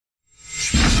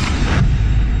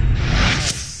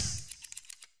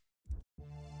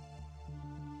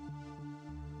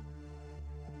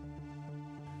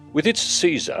With its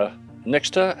Caesar,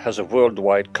 Nexter has a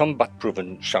worldwide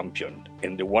combat-proven champion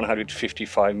in the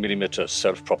 155mm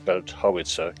self-propelled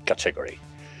howitzer category.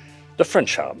 The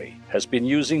French Army has been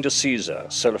using the Caesar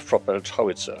self-propelled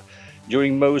howitzer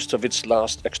during most of its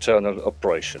last external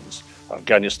operations: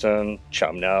 Afghanistan,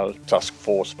 Chamnal, Task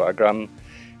Force Wagram.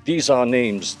 These are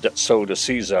names that saw the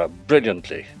Caesar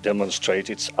brilliantly demonstrate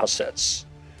its assets.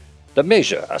 The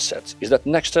major asset is that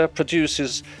Nexter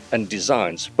produces and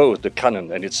designs both the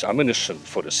cannon and its ammunition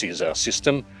for the Caesar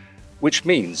system, which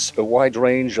means a wide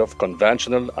range of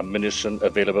conventional ammunition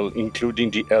available, including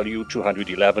the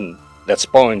LU-211. Let's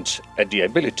point at the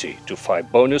ability to fire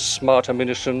bonus smart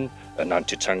ammunition, an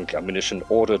anti-tank ammunition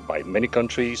ordered by many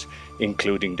countries,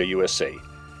 including the USA,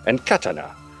 and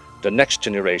Katana, the next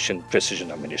generation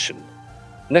precision ammunition.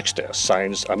 Nexter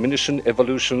assigns ammunition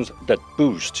evolutions that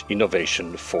boost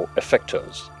innovation for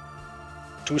effectors.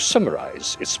 To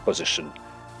summarize its position,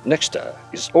 Nexter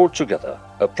is altogether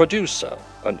a producer,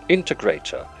 an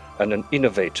integrator, and an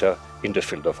innovator in the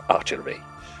field of artillery.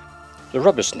 The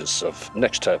robustness of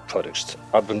Nexter products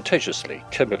advantageously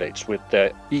correlates with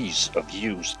their ease of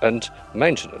use and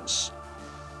maintenance.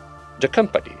 The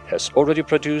company has already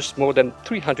produced more than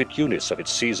 300 units of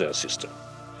its Caesar system.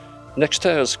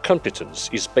 Nexter's competence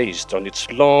is based on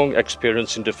its long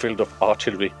experience in the field of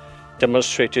artillery,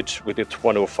 demonstrated with its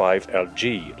 105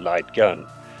 LG light gun,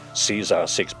 Caesar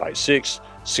 6x6,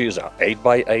 Caesar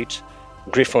 8x8,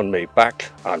 Griffon Maybach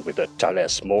armed with a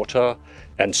Thales mortar,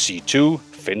 and C2,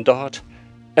 Findart,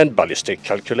 and ballistic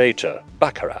calculator,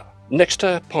 Baccarat.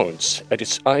 Nexter points at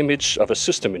its image of a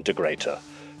system integrator,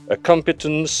 a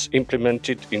competence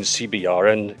implemented in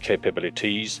CBRN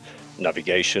capabilities,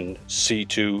 navigation,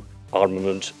 C2,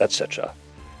 armament, etc.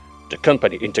 The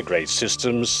company integrates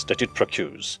systems that it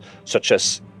procures, such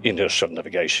as inertial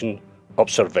navigation,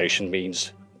 observation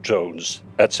means, drones,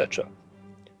 etc.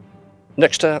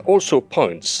 Nexter also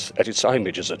points at its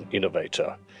image as an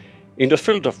innovator. In the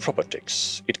field of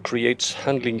robotics, it creates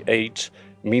handling aid,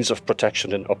 means of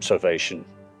protection and observation.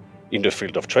 In the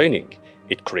field of training,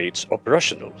 it creates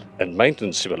operational and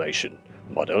maintenance simulation,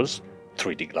 models,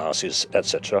 3D glasses,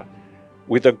 etc.,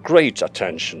 with a great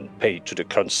attention paid to the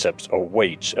concepts of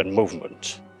weight and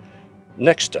movement.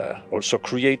 Nexter also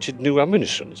created new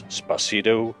ammunition,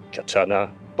 Spacido, Katana,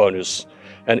 bonus,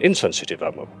 and insensitive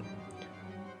ammo.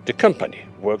 The company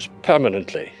works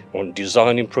permanently on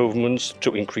design improvements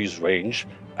to increase range,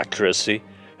 accuracy,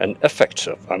 and effect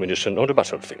of ammunition on the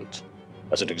battlefield.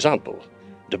 As an example,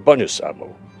 the bonus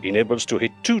ammo enables to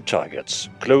hit two targets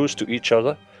close to each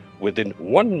other within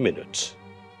 1 minute.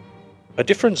 A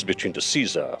difference between the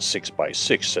Caesar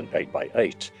 6x6 and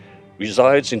 8x8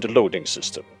 resides in the loading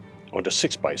system. On the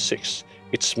 6x6,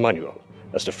 it's manual,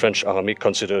 as the French Army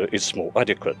considers it's more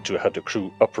adequate to have the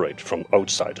crew operate from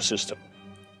outside the system.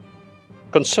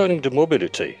 Concerning the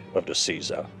mobility of the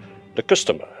Caesar, the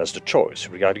customer has the choice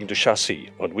regarding the chassis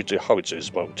on which the howitzer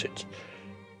is mounted.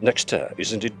 Nexter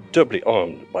is indeed doubly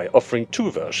armed by offering two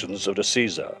versions of the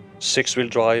Caesar, 6-wheel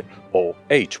drive or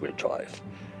 8-wheel drive.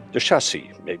 The chassis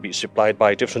may be supplied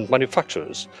by different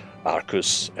manufacturers,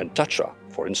 Arcus and Tatra,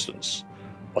 for instance.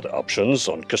 Other options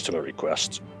on customer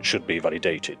request should be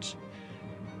validated.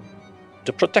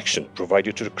 The protection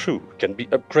provided to the crew can be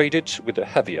upgraded with a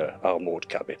heavier armored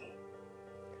cabin.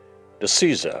 The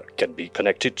Caesar can be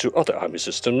connected to other army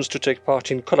systems to take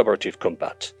part in collaborative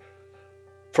combat.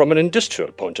 From an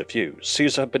industrial point of view,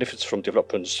 Caesar benefits from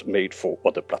developments made for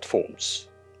other platforms.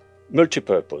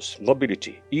 Multipurpose,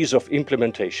 mobility, ease of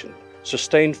implementation,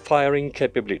 sustained firing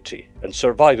capability, and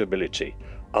survivability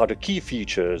are the key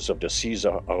features of the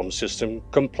Caesar arm system,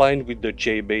 compliant with the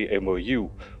JB MOU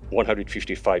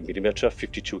 155mm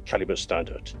 52 caliber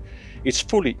standard. It's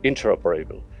fully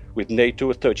interoperable with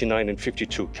NATO 39 and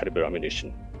 52 caliber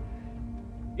ammunition.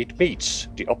 It meets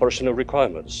the operational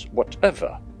requirements,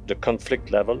 whatever the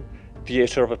conflict level,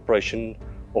 theater of operation,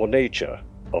 or nature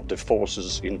of the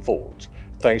forces involved,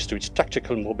 thanks to its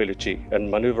tactical mobility and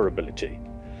maneuverability.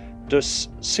 Thus,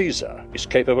 Caesar is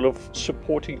capable of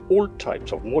supporting all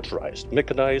types of motorized,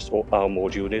 mechanized, or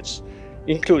armored units,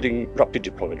 including rapid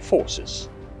deployment forces.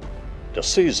 The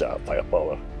Caesar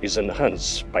firepower is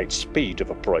enhanced by its speed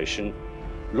of operation,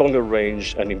 longer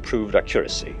range, and improved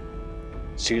accuracy.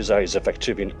 Caesar is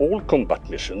effective in all combat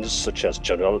missions such as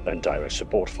general and direct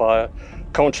support fire,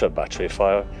 counter-battery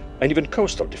fire, and even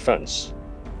coastal defense.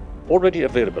 Already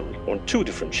available on two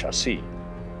different chassis,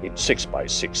 in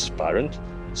 6x6 variant,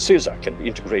 Caesar can be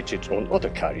integrated on other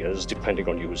carriers depending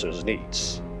on users'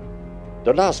 needs.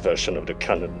 The last version of the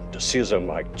cannon, the Caesar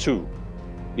Mark II,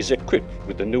 is equipped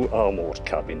with a new armored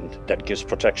cabin that gives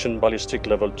protection ballistic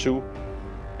level 2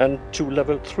 and to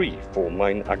level 3 for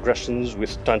mine aggressions with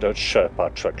standard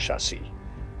Sherpa truck chassis.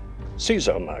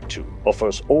 Caesar Mark II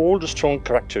offers all the strong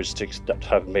characteristics that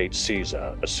have made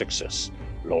Caesar a success: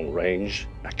 long range,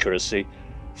 accuracy,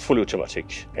 full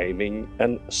automatic aiming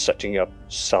and setting up,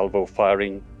 salvo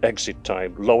firing, exit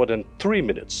time lower than 3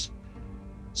 minutes.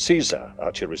 Caesar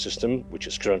artillery system, which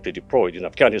is currently deployed in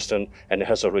Afghanistan and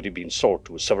has already been sold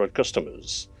to several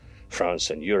customers, France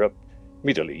and Europe,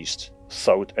 Middle East,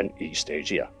 South and East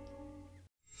Asia.